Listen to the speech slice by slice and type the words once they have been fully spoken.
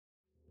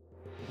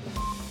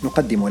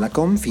نقدم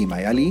لكم فيما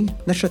يلي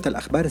نشرة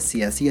الأخبار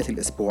السياسية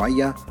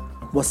الأسبوعية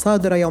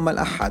والصادرة يوم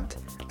الأحد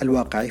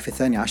الواقع في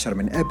 12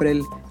 من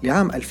أبريل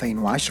لعام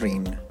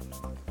 2020.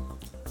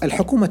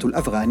 الحكومة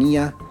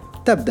الأفغانية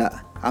تبدأ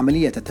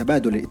عملية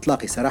تبادل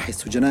إطلاق سراح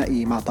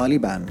السجناء مع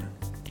طالبان.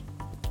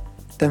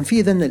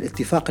 تنفيذاً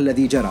للاتفاق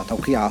الذي جرى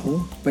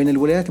توقيعه بين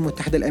الولايات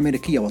المتحدة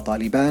الأمريكية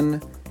وطالبان،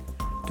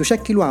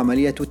 تشكل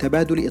عملية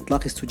تبادل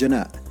إطلاق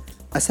السجناء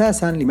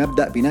أساساً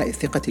لمبدأ بناء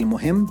الثقة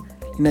المهم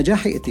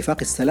لنجاح اتفاق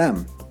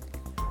السلام،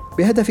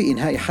 بهدف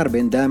إنهاء حرب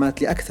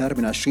دامت لأكثر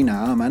من 20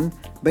 عاماً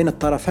بين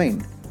الطرفين.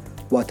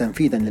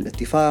 وتنفيذاً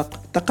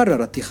للاتفاق،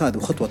 تقرر اتخاذ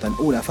خطوة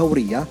أولى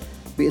فورية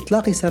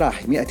بإطلاق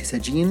سراح 100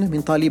 سجين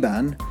من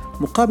طالبان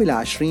مقابل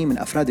 20 من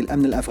أفراد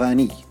الأمن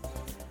الأفغاني.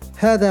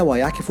 هذا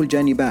ويعكف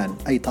الجانبان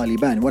أي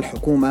طالبان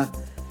والحكومة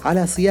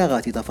على صياغة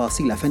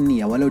تفاصيل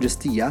فنية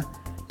ولوجستية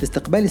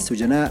لاستقبال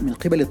السجناء من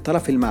قبل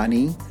الطرف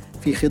المعني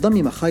في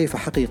خضم مخاوف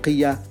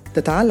حقيقية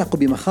تتعلق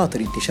بمخاطر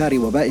انتشار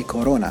وباء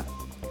كورونا.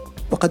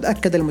 وقد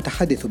أكد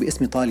المتحدث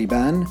باسم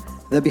طالبان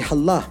ذبح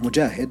الله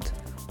مجاهد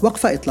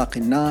وقف إطلاق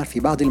النار في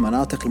بعض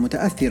المناطق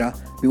المتأثرة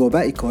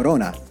بوباء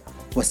كورونا،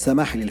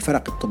 والسماح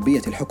للفرق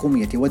الطبية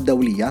الحكومية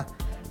والدولية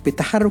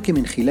بالتحرك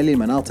من خلال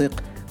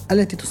المناطق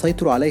التي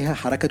تسيطر عليها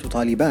حركة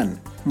طالبان،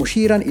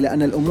 مشيراً إلى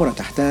أن الأمور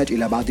تحتاج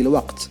إلى بعض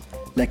الوقت،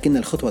 لكن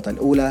الخطوة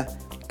الأولى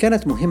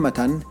كانت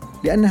مهمة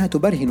لأنها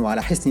تبرهن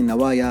على حسن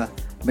النوايا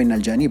بين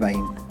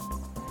الجانبين.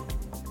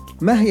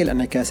 ما هي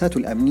الانعكاسات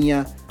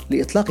الأمنية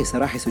لإطلاق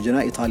سراح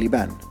سجناء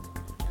طالبان؟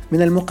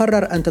 من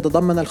المقرر أن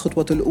تتضمن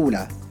الخطوة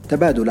الأولى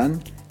تبادلاً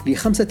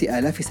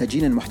ل5,000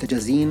 سجين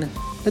محتجزين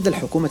لدى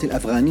الحكومة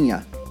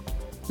الأفغانية،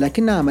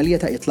 لكن عملية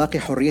إطلاق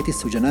حرية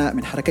السجناء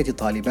من حركة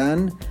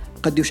طالبان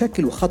قد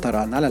يشكل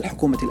خطراً على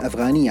الحكومة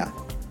الأفغانية،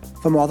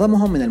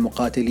 فمعظمهم من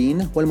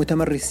المقاتلين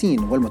والمتمرسين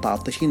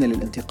والمتعطشين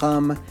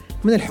للانتقام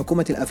من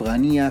الحكومة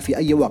الأفغانية في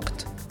أي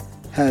وقت.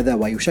 هذا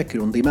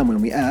ويشكل انضمام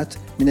المئات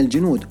من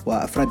الجنود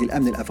وأفراد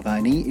الأمن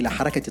الأفغاني إلى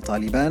حركة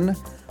طالبان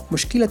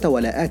مشكلة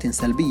ولاءات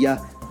سلبية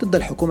ضد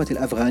الحكومة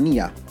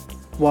الأفغانية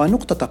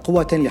ونقطة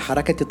قوة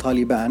لحركة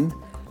طالبان،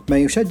 ما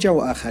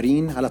يشجع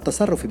آخرين على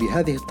التصرف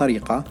بهذه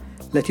الطريقة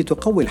التي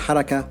تقوي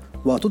الحركة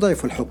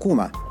وتضعف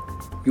الحكومة.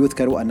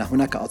 يذكر أن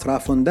هناك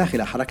أطراف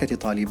داخل حركة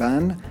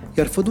طالبان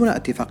يرفضون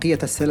اتفاقية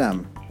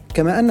السلام،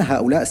 كما أن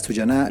هؤلاء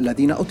السجناء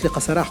الذين أطلق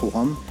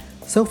سراحهم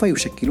سوف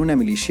يشكلون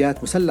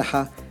ميليشيات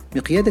مسلحة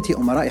بقيادة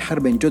أمراء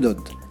حرب جدد،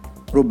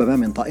 ربما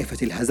من طائفة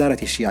الهزارة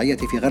الشيعية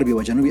في غرب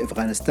وجنوب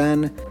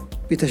أفغانستان،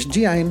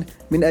 بتشجيع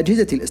من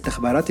أجهزة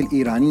الاستخبارات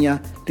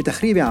الإيرانية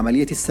لتخريب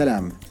عملية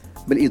السلام،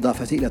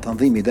 بالإضافة إلى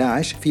تنظيم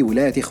داعش في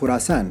ولاية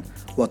خراسان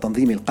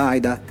وتنظيم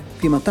القاعدة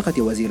في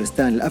منطقة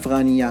وزيرستان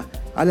الأفغانية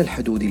على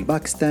الحدود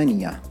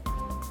الباكستانية.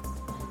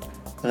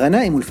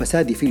 غنائم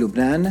الفساد في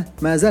لبنان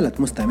ما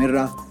زالت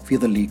مستمرة في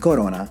ظل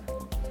كورونا.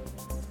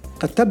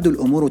 قد تبدو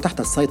الأمور تحت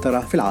السيطرة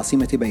في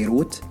العاصمة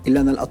بيروت،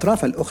 إلا أن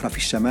الأطراف الأخرى في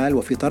الشمال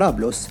وفي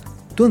طرابلس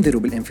تنذر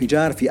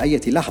بالانفجار في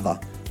أي لحظة.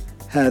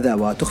 هذا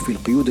وتخفي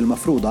القيود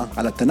المفروضة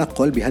على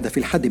التنقل بهدف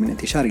الحد من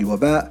انتشار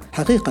الوباء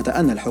حقيقة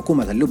أن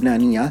الحكومة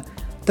اللبنانية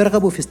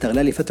ترغب في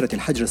استغلال فترة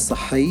الحجر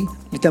الصحي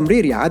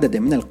لتمرير عدد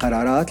من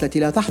القرارات التي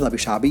لا تحظى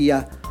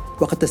بشعبية،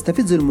 وقد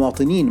تستفز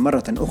المواطنين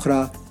مرة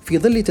أخرى في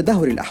ظل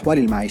تدهور الأحوال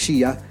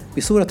المعيشية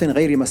بصورة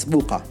غير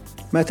مسبوقة.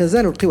 ما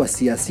تزال القوى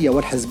السياسية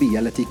والحزبية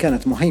التي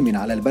كانت مهيمنة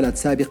على البلد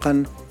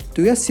سابقاً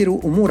تيسر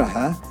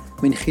أمورها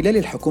من خلال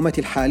الحكومة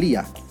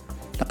الحالية.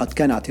 لقد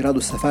كان اعتراض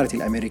السفارة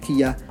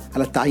الأمريكية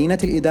على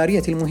التعيينات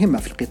الإدارية المهمة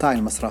في القطاع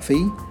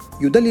المصرفي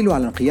يدلل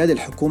على انقياد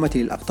الحكومة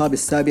للأقطاب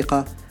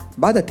السابقة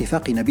بعد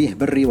اتفاق نبيه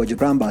بري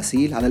وجبران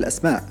باسيل على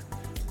الأسماء،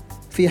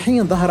 في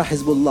حين ظهر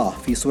حزب الله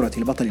في صورة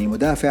البطل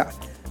المدافع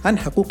عن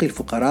حقوق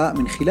الفقراء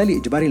من خلال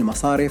إجبار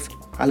المصارف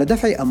على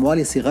دفع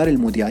أموال صغار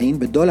المودعين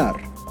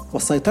بالدولار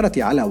والسيطرة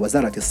على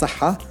وزارة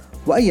الصحة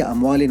وأي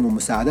أموال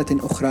ومساعدات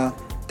أخرى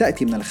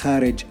تأتي من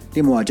الخارج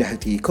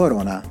لمواجهة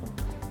كورونا.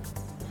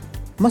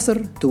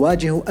 مصر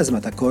تواجه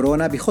أزمة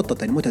كورونا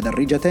بخطة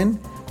متدرجة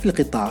في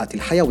القطاعات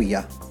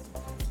الحيوية.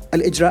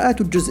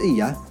 الإجراءات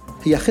الجزئية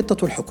هي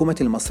خطة الحكومة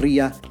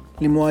المصرية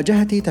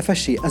لمواجهة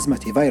تفشي أزمة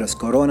فيروس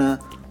كورونا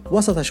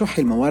وسط شح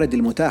الموارد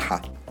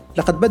المتاحة.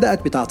 لقد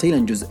بدأت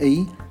بتعطيل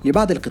جزئي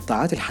لبعض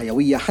القطاعات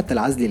الحيوية حتى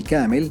العزل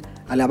الكامل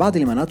على بعض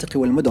المناطق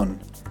والمدن.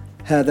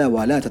 هذا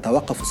ولا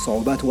تتوقف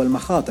الصعوبات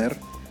والمخاطر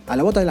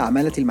على وضع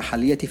العمالة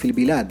المحلية في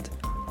البلاد،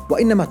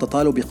 وإنما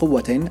تطال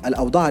بقوة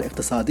الأوضاع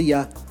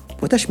الاقتصادية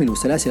وتشمل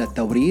سلاسل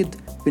التوريد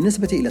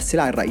بالنسبة إلى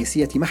السلع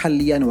الرئيسية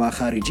محلياً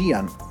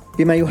وخارجياً،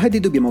 بما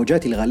يهدد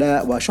بموجات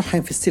الغلاء وشح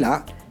في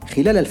السلع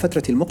خلال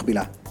الفترة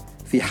المقبلة،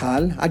 في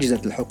حال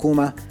عجزت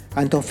الحكومة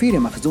عن توفير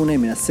مخزون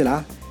من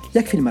السلع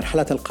يكفي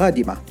المرحلة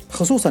القادمة،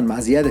 خصوصاً مع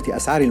زيادة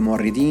أسعار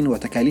الموردين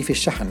وتكاليف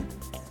الشحن.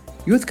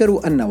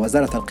 يذكر أن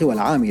وزارة القوى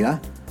العاملة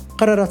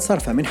قررت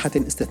صرف منحة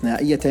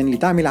استثنائية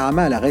لدعم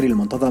العمالة غير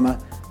المنتظمة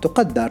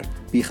تقدر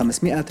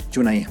ب500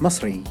 جنيه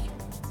مصري.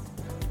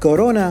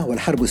 كورونا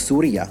والحرب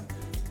السورية.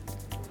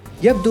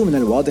 يبدو من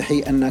الواضح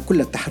أن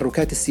كل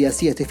التحركات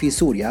السياسية في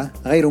سوريا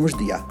غير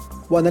مجدية،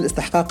 وأن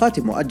الاستحقاقات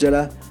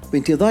مؤجلة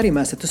بانتظار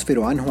ما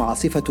ستسفر عنه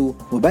عاصفة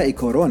وباء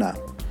كورونا.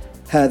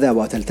 هذا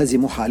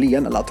وتلتزم حالياً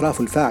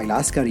الأطراف الفاعلة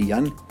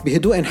عسكرياً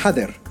بهدوء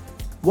حذر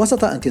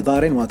وسط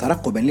انتظار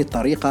وترقب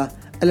للطريقة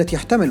التي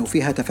يحتمل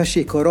فيها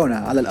تفشي كورونا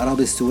على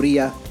الأراضي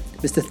السورية،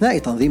 باستثناء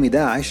تنظيم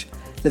داعش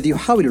الذي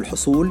يحاول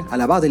الحصول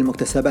على بعض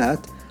المكتسبات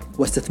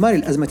واستثمار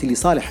الأزمة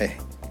لصالحه.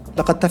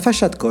 لقد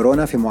تفشت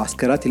كورونا في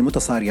معسكرات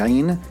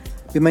المتصارعين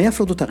بما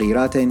يفرض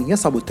تغييرات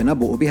يصعب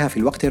التنبؤ بها في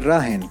الوقت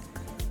الراهن.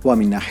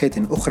 ومن ناحية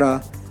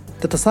أخرى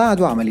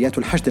تتصاعد عمليات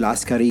الحشد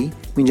العسكري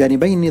من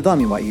جانبي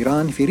النظام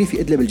وإيران في ريف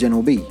إدلب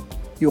الجنوبي،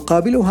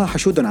 يقابلها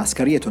حشود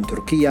عسكرية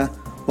تركية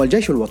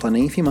والجيش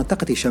الوطني في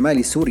منطقة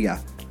شمال سوريا.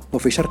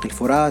 وفي شرق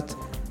الفرات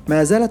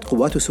ما زالت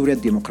قوات سوريا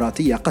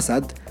الديمقراطية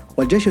قسد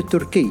والجيش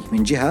التركي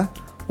من جهة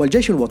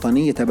والجيش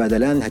الوطني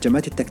يتبادلان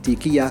الهجمات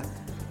التكتيكية،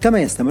 كما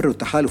يستمر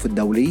التحالف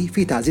الدولي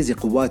في تعزيز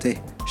قواته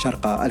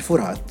شرق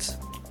الفرات.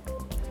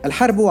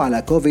 الحرب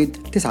على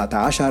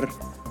كوفيد-19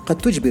 قد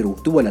تجبر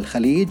دول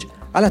الخليج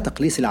على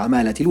تقليص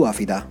العمالة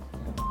الوافدة.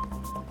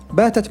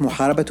 باتت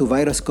محاربة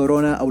فيروس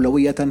كورونا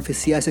أولوية في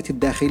السياسة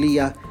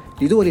الداخلية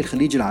لدول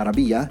الخليج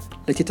العربية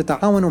التي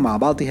تتعاون مع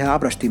بعضها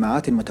عبر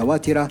اجتماعات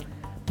متواترة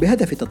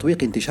بهدف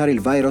تطويق انتشار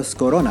الفيروس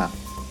كورونا،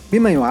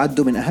 بما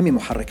يعد من أهم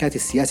محركات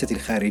السياسة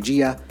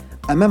الخارجية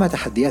أمام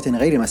تحديات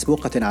غير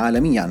مسبوقة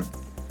عالمياً.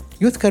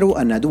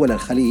 يذكر أن دول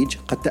الخليج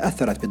قد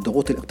تأثرت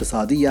بالضغوط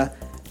الاقتصادية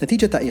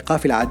نتيجة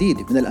إيقاف العديد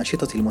من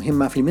الأنشطة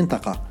المهمة في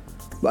المنطقة،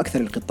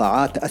 وأكثر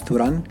القطاعات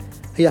تأثراً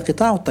هي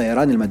قطاع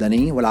الطيران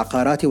المدني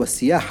والعقارات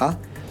والسياحة،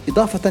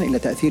 إضافة إلى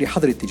تأثير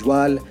حظر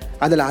التجوال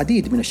على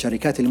العديد من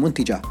الشركات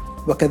المنتجة،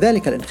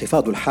 وكذلك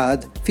الانخفاض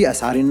الحاد في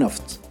أسعار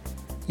النفط.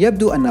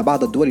 يبدو أن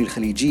بعض الدول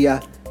الخليجية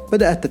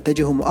بدأت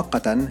تتجه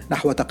مؤقتاً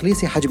نحو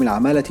تقليص حجم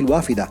العمالة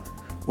الوافدة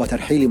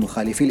وترحيل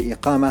مخالفي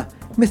الإقامة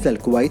مثل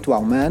الكويت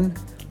وعمان،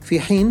 في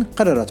حين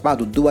قررت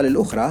بعض الدول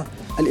الأخرى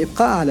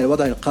الإبقاء على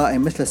الوضع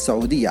القائم مثل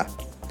السعودية.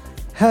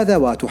 هذا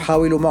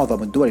وتحاول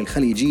معظم الدول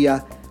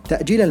الخليجية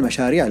تأجيل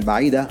المشاريع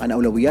البعيدة عن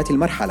أولويات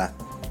المرحلة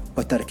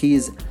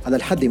والتركيز على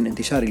الحد من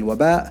انتشار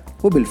الوباء،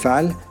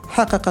 وبالفعل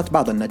حققت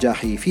بعض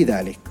النجاح في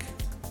ذلك.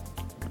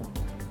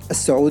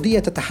 السعودية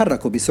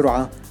تتحرك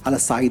بسرعة على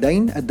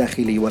الصعيدين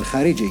الداخلي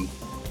والخارجي.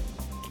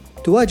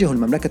 تواجه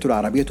المملكة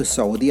العربية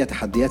السعودية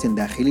تحديات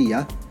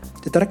داخلية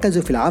تتركز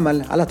في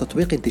العمل على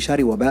تطويق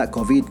انتشار وباء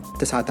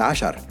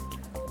كوفيد-19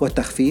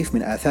 والتخفيف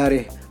من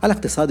آثاره على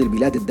اقتصاد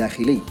البلاد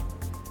الداخلي،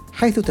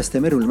 حيث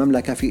تستمر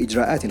المملكة في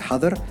إجراءات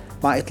الحظر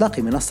مع إطلاق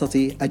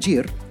منصة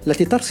أجير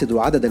التي ترصد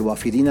عدد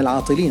الوافدين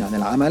العاطلين عن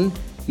العمل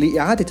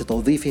لإعادة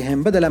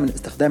توظيفهم بدلا من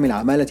استخدام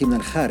العمالة من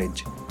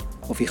الخارج.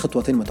 وفي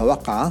خطوة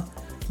متوقعة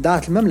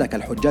دعت المملكة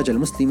الحجاج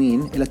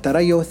المسلمين إلى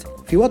التريث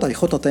في وضع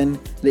خطط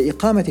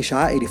لإقامة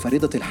شعائر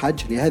فريضة الحج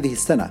لهذه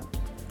السنة.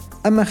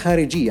 أما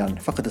خارجياً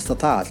فقد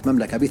استطاعت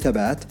المملكة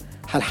بثبات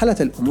حلحلة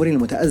الأمور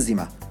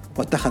المتأزمة،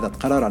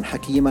 واتخذت قراراً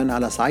حكيماً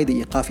على صعيد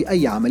إيقاف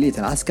أي عملية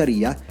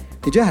عسكرية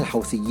تجاه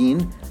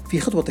الحوثيين في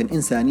خطوة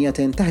إنسانية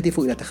تهدف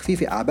إلى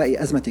تخفيف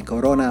أعباء أزمة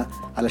كورونا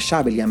على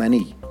الشعب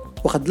اليمني.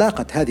 وقد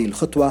لاقت هذه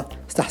الخطوة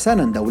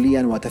استحساناً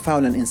دولياً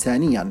وتفاعلاً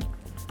إنسانياً.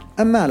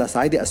 أما على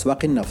صعيد أسواق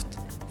النفط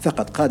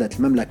فقد قادت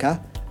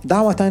المملكة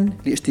دعوة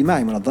لاجتماع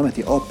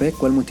منظمة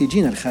أوبك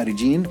والمنتجين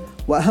الخارجيين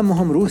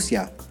وأهمهم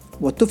روسيا،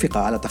 واتفق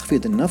على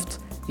تخفيض النفط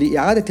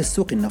لإعادة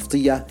السوق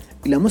النفطية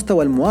إلى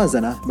مستوى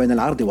الموازنة بين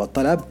العرض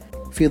والطلب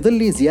في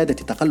ظل زيادة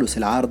تقلص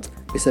العرض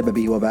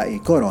بسبب وباء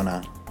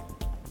كورونا.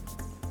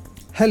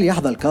 هل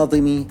يحظى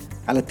الكاظمي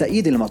على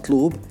التأييد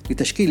المطلوب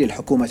لتشكيل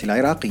الحكومة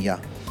العراقية؟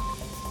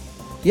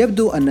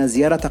 يبدو أن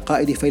زيارة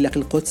قائد فيلق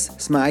القدس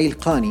إسماعيل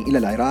قاني إلى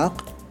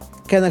العراق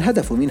كان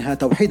الهدف منها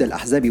توحيد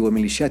الأحزاب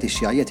والميليشيات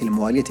الشيعية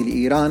الموالية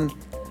لإيران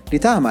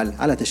لتعمل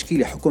على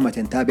تشكيل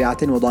حكومة تابعة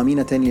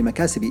وضامنة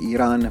لمكاسب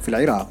إيران في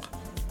العراق.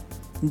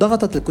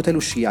 ضغطت الكتل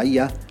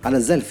الشيعية على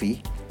الزلفي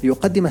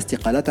ليقدم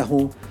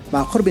استقالته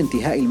مع قرب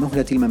انتهاء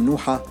المهلة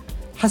الممنوحة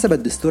حسب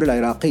الدستور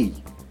العراقي.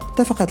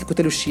 اتفقت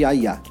الكتل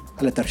الشيعية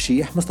على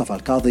ترشيح مصطفى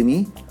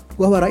الكاظمي،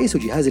 وهو رئيس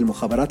جهاز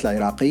المخابرات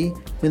العراقي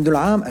منذ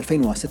العام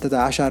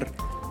 2016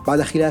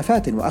 بعد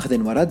خلافات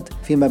وأخذ ورد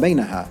فيما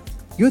بينها.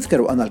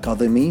 يذكر أن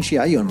الكاظمي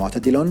شيعي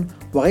معتدل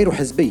وغير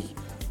حزبي،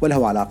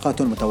 وله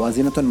علاقات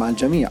متوازنة مع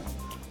الجميع،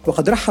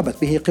 وقد رحبت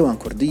به قوى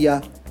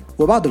كردية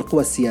وبعض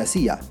القوى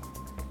السياسية،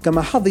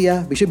 كما حظي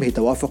بشبه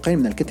توافق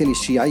من الكتل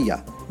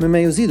الشيعية مما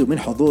يزيد من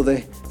حظوظه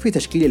في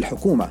تشكيل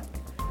الحكومة.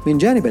 من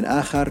جانب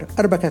آخر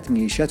أربكت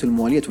ميليشيات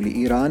الموالية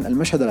لإيران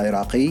المشهد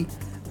العراقي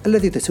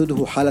الذي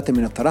تسوده حالة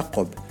من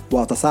الترقب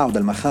وتصاعد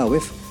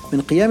المخاوف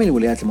من قيام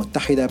الولايات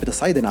المتحدة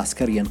بتصعيد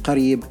عسكري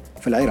قريب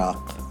في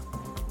العراق.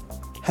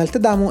 هل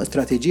تدعم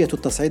استراتيجية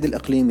التصعيد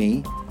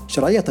الإقليمي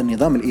شرعية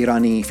النظام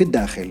الإيراني في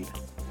الداخل؟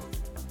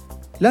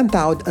 لم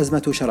تعد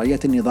أزمة شرعية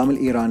النظام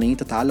الإيراني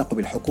تتعلق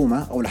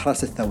بالحكومة أو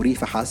الحرس الثوري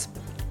فحسب،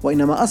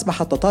 وإنما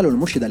أصبحت تطال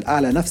المرشد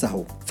الأعلى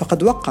نفسه،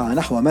 فقد وقع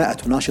نحو 100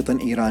 ناشط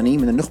إيراني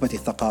من النخبة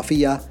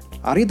الثقافية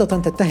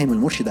عريضة تتهم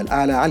المرشد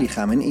الأعلى علي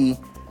خامنئي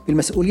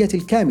بالمسؤولية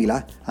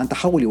الكاملة عن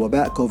تحول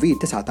وباء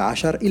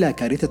كوفيد-19 إلى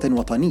كارثة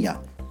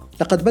وطنية.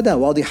 لقد بدا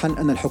واضحاً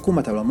أن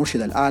الحكومة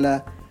والمرشد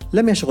الأعلى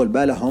لم يشغل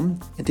بالهم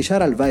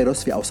انتشار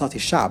الفيروس في أوساط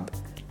الشعب،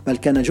 بل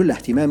كان جل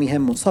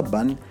اهتمامهم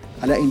منصباً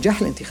على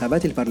إنجاح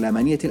الانتخابات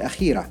البرلمانية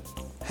الأخيرة.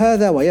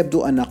 هذا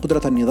ويبدو أن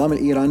قدرة النظام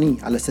الإيراني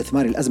على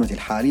استثمار الأزمة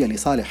الحالية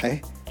لصالحه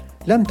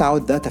لم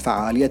تعد ذات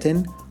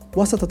فعالية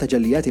وسط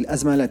تجليات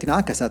الأزمة التي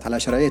انعكست على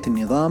شرعية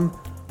النظام،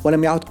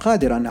 ولم يعد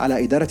قادراً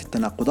على إدارة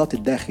التناقضات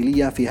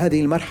الداخلية في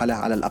هذه المرحلة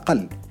على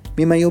الأقل،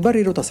 مما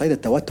يبرر تصعيد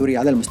التوتر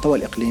على المستوى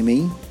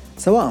الإقليمي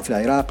سواء في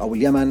العراق أو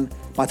اليمن،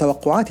 مع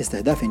توقعات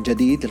استهداف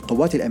جديد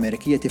للقوات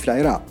الأمريكية في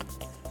العراق،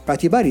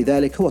 باعتبار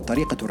ذلك هو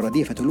الطريقة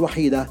الرديفة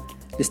الوحيدة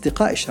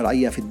لاستقاء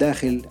الشرعية في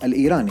الداخل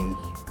الإيراني.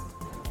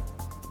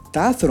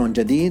 تعثر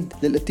جديد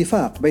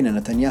للاتفاق بين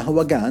نتنياهو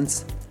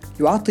وغانتس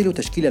يعطل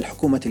تشكيل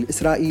الحكومة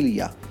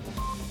الإسرائيلية.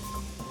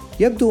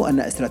 يبدو أن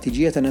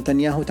استراتيجية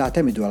نتنياهو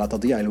تعتمد على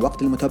تضييع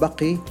الوقت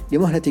المتبقي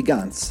لمهلة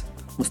غانتس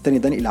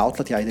مستندا إلى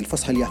عطلة عيد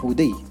الفصح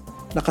اليهودي.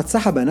 لقد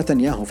سحب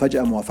نتنياهو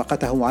فجأة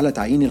موافقته على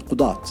تعيين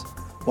القضاة،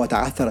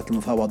 وتعثرت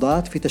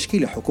المفاوضات في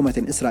تشكيل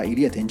حكومة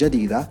إسرائيلية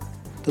جديدة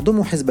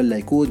تضم حزب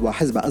الليكود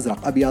وحزب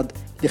أزرق أبيض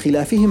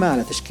لخلافهما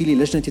على تشكيل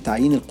لجنة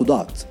تعيين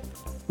القضاة.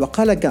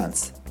 وقال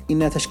غانتس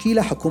إن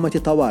تشكيل حكومة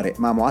طوارئ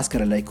مع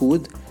معسكر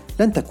الليكود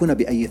لن تكون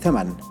بأي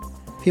ثمن،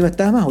 فيما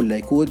اتهمه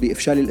الليكود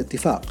بإفشال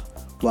الاتفاق،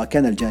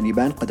 وكان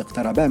الجانبان قد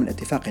اقتربا من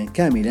اتفاق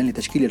كامل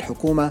لتشكيل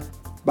الحكومة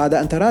بعد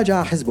أن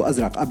تراجع حزب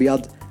أزرق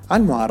أبيض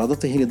عن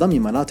معارضته لضم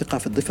مناطق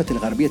في الضفة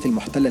الغربية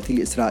المحتلة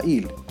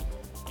لإسرائيل.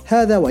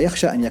 هذا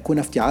ويخشى أن يكون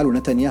افتعال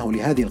نتنياهو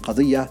لهذه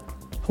القضية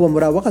هو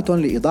مراوغة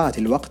لإضاعة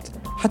الوقت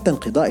حتى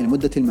انقضاء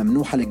المدة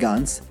الممنوحة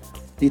لغانتس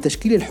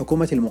لتشكيل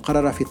الحكومة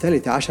المقررة في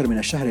 13 من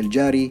الشهر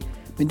الجاري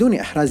من دون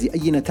إحراز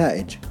أي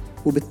نتائج،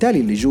 وبالتالي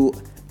اللجوء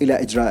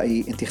إلى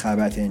إجراء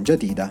انتخابات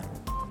جديدة.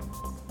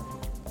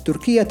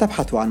 تركيا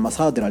تبحث عن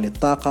مصادر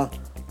للطاقة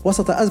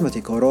وسط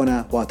أزمة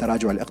كورونا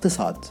وتراجع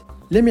الاقتصاد.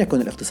 لم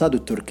يكن الاقتصاد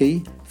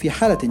التركي في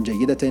حالة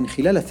جيدة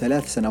خلال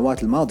الثلاث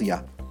سنوات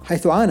الماضية،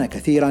 حيث عانى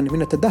كثيراً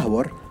من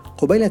التدهور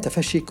قبيل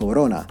تفشي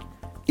كورونا،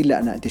 إلا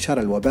أن انتشار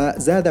الوباء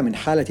زاد من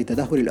حالة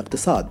تدهور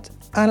الاقتصاد.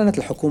 أعلنت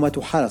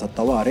الحكومة حالة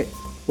الطوارئ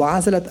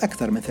وعزلت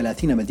أكثر من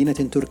 30 مدينة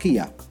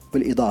تركية،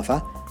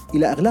 بالإضافة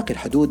إلى إغلاق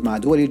الحدود مع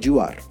دول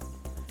الجوار.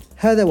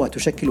 هذا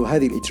وتشكل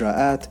هذه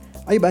الإجراءات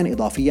عبئاً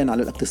إضافياً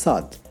على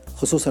الاقتصاد،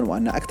 خصوصاً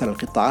وأن أكثر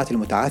القطاعات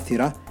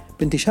المتعثرة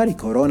بانتشار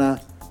كورونا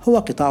هو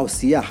قطاع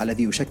السياحة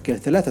الذي يشكل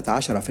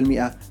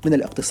 13% من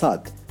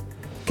الاقتصاد.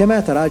 كما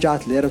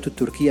تراجعت الليرة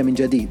التركية من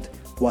جديد،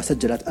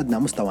 وسجلت أدنى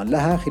مستوى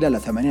لها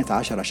خلال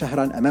 18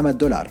 شهراً أمام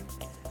الدولار.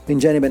 من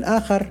جانب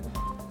آخر،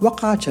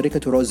 وقعت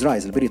شركة روز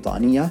رايز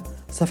البريطانية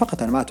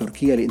صفقة مع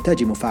تركيا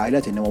لإنتاج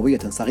مفاعلات نووية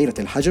صغيرة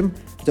الحجم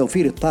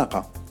لتوفير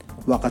الطاقة،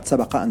 وقد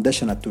سبق أن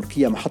دشنت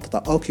تركيا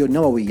محطة أوكيو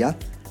النووية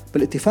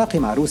بالاتفاق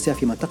مع روسيا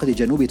في منطقة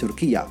جنوب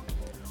تركيا،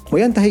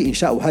 وينتهي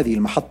إنشاء هذه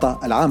المحطة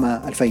العام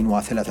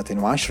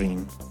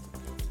 2023.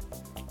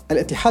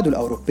 الاتحاد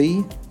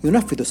الأوروبي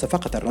ينفذ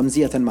صفقة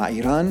رمزية مع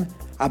إيران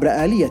عبر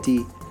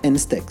آلية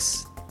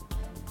إنستكس.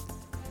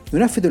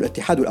 ينفذ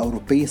الاتحاد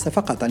الأوروبي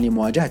صفقة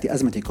لمواجهة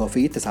أزمة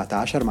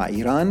كوفيد-19 مع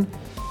إيران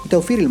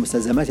بتوفير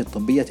المستلزمات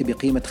الطبية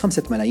بقيمة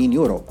 5 ملايين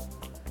يورو،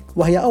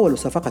 وهي أول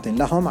صفقة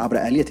لهم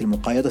عبر آلية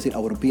المقايضة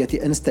الأوروبية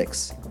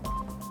إنستكس،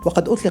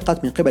 وقد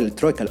أطلقت من قبل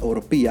الترويكا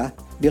الأوروبية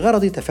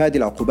بغرض تفادي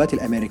العقوبات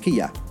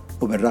الأمريكية،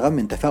 وبالرغم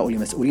من تفاؤل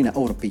مسؤولين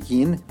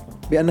أوروبيين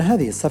بأن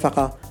هذه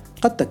الصفقة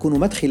قد تكون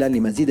مدخلاً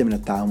لمزيد من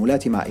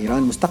التعاملات مع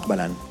إيران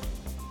مستقبلاً،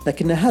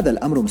 لكن هذا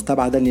الأمر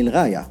مستبعداً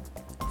للغاية.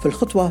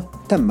 فالخطوة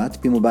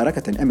تمت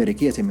بمباركة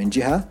أمريكية من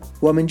جهة،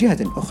 ومن جهة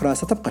أخرى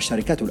ستبقى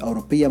الشركات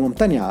الأوروبية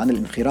ممتنعة عن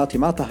الانخراط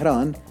مع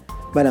طهران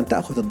ما لم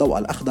تأخذ الضوء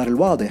الأخضر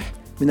الواضح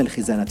من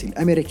الخزانة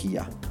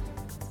الأمريكية.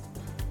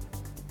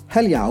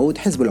 هل يعود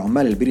حزب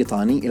العمال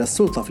البريطاني إلى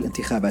السلطة في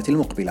الانتخابات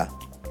المقبلة؟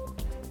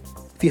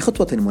 في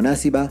خطوة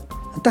مناسبة،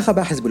 انتخب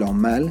حزب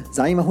العمال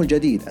زعيمه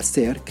الجديد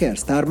السير كير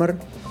ستارمر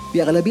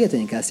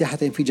بأغلبية كاسحة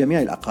في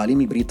جميع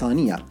الأقاليم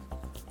البريطانية،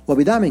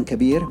 وبدعم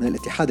كبير من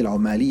الاتحاد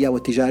العمالية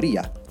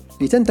والتجارية،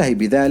 لتنتهي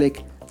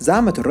بذلك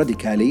زعامة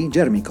الراديكالي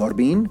جيرمي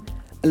كوربين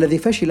الذي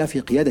فشل في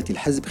قيادة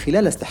الحزب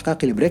خلال استحقاق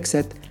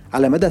البريكسيت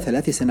على مدى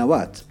 3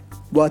 سنوات،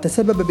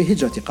 وتسبب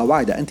بهجرة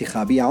قواعد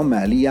انتخابية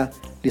عمالية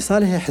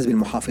لصالح حزب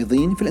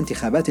المحافظين في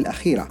الانتخابات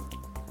الأخيرة.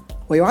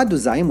 ويعد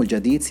الزعيم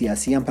الجديد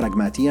سياسياً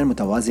براغماتياً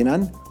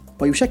متوازناً،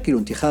 ويشكل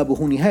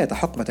انتخابه نهاية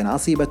حقبة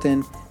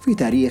عصيبة في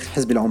تاريخ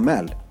حزب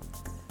العمال.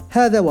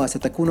 هذا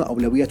وستكون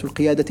أولوية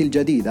القيادة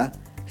الجديدة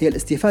هي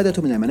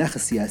الاستفادة من المناخ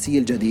السياسي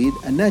الجديد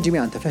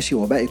الناجم عن تفشي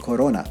وباء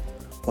كورونا،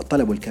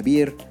 والطلب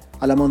الكبير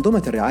على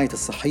منظومة الرعاية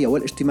الصحية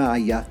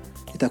والاجتماعية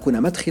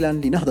لتكون مدخلاً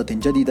لنهضة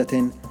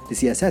جديدة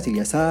لسياسات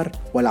اليسار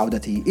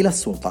والعودة إلى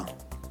السلطة.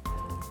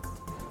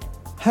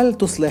 هل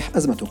تصلح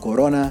أزمة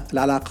كورونا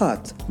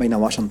العلاقات بين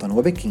واشنطن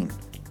وبكين؟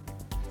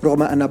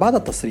 رغم أن بعض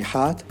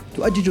التصريحات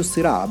تؤجج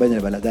الصراع بين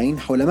البلدين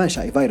حول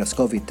منشأ فيروس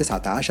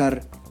كوفيد-19،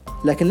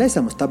 لكن ليس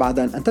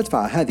مستبعداً أن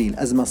تدفع هذه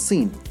الأزمة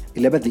الصين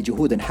إلى بذل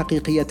جهود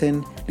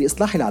حقيقية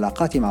لإصلاح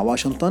العلاقات مع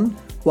واشنطن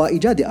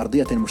وإيجاد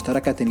أرضية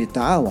مشتركة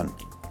للتعاون.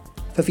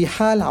 ففي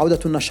حال عودة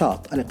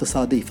النشاط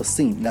الاقتصادي في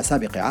الصين إلى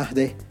سابق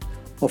عهده،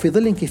 وفي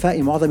ظل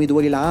انكفاء معظم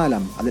دول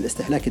العالم على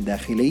الاستهلاك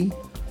الداخلي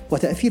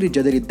وتأثير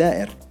الجدل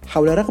الدائر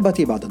حول رغبة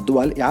بعض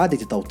الدول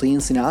إعادة توطين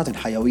صناعات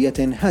حيوية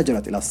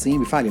هاجرت إلى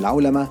الصين بفعل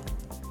العولمة،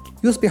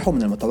 يصبح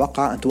من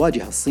المتوقع أن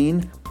تواجه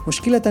الصين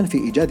مشكلة في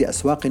إيجاد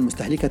أسواق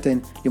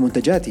مستهلكة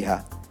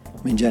لمنتجاتها.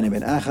 من جانب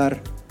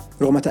آخر،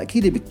 رغم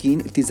تأكيد بكين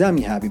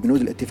التزامها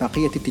ببنود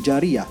الاتفاقية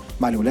التجارية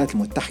مع الولايات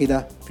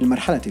المتحدة في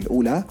المرحلة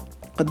الأولى،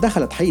 قد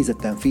دخلت حيز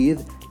التنفيذ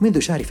منذ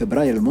شهر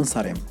فبراير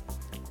المنصرم،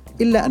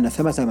 إلا أن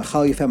ثمة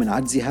مخاوف من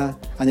عجزها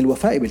عن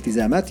الوفاء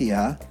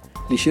بالتزاماتها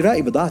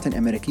لشراء بضاعة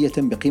أمريكية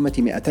بقيمة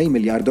 200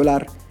 مليار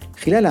دولار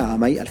خلال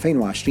عامي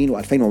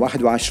 2020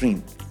 و2021.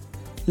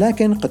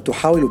 لكن قد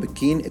تحاول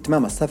بكين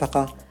إتمام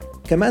الصفقة،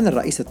 كما أن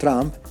الرئيس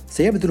ترامب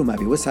سيبذل ما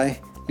بوسعه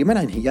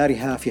لمنع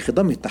انهيارها في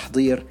خضم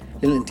التحضير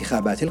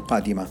للانتخابات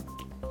القادمة.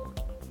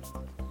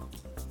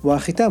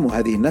 وختام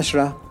هذه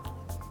النشرة: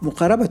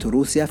 مقاربة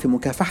روسيا في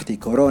مكافحة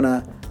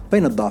كورونا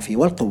بين الضعف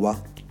والقوة.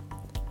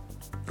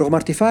 رغم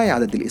ارتفاع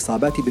عدد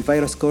الإصابات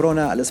بفيروس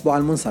كورونا الأسبوع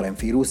المنصرم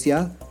في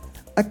روسيا،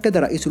 أكد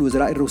رئيس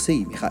الوزراء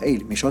الروسي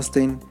ميخائيل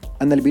ميشوستين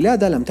أن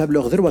البلاد لم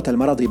تبلغ ذروة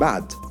المرض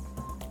بعد،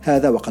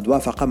 هذا وقد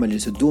وافق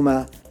مجلس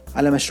الدوما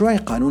على مشروع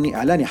قانون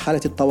إعلان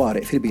حالة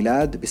الطوارئ في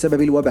البلاد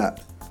بسبب الوباء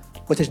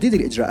وتجديد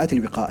الإجراءات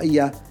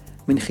الوقائية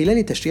من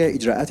خلال تشريع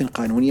إجراءات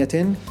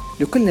قانونية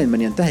لكل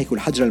من ينتهك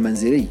الحجر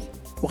المنزلي.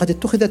 وقد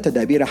اتخذت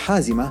تدابير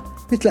حازمة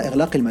مثل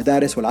إغلاق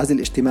المدارس والعزل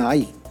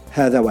الاجتماعي،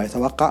 هذا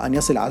ويتوقع أن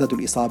يصل عدد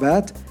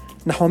الإصابات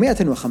نحو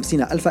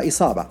 150 ألف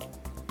إصابة.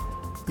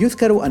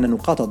 يذكر أن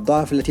نقاط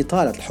الضعف التي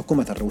طالت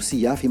الحكومة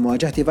الروسية في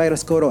مواجهة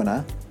فيروس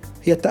كورونا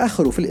هي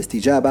التأخر في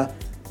الاستجابة،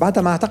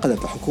 بعدما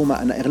اعتقدت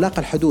الحكومة أن إغلاق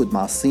الحدود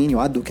مع الصين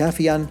يعد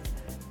كافياً،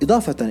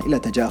 إضافة إلى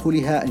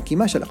تجاهلها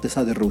انكماش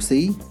الاقتصاد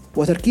الروسي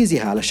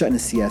وتركيزها على الشأن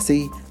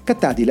السياسي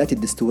كالتعديلات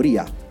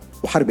الدستورية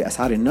وحرب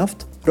أسعار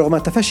النفط، رغم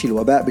تفشي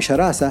الوباء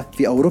بشراسة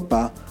في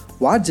أوروبا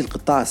وعجز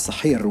القطاع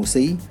الصحي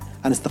الروسي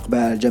عن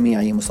استقبال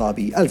جميع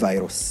مصابي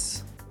الفيروس.